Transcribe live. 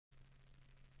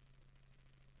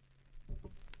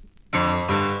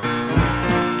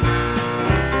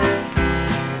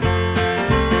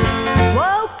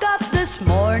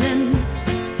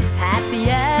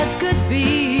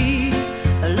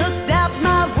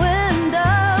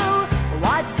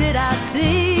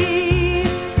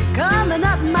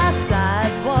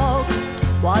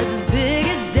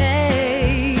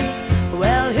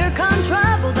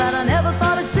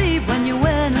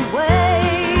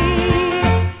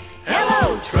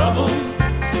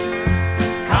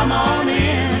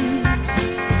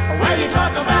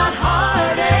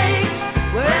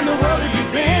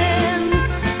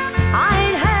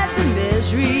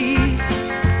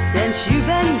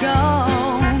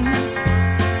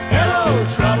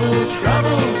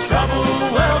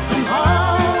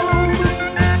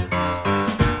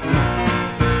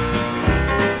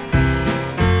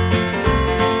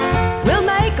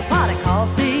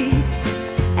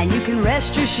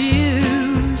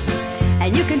shoes.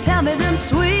 And you can tell me them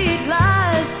sweet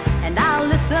lies, and I'll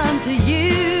listen to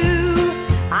you.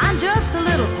 I'm just a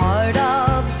little part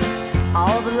of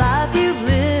all the life you've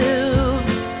lived,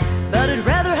 but I'd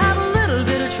rather have a little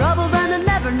bit of trouble than to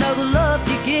never know the love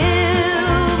you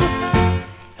give.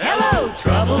 Hello,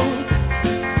 trouble,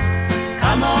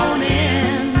 come on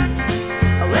in.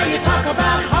 Well, you talk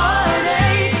about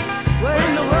heartache, where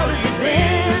in the world have you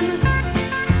been?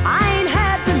 I ain't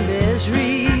had the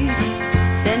miseries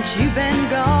since you've been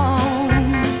gone.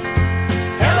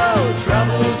 Hello,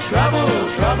 trouble, trouble,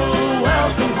 trouble,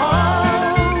 welcome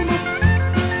home.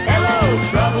 Hello,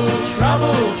 trouble,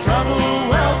 trouble, trouble.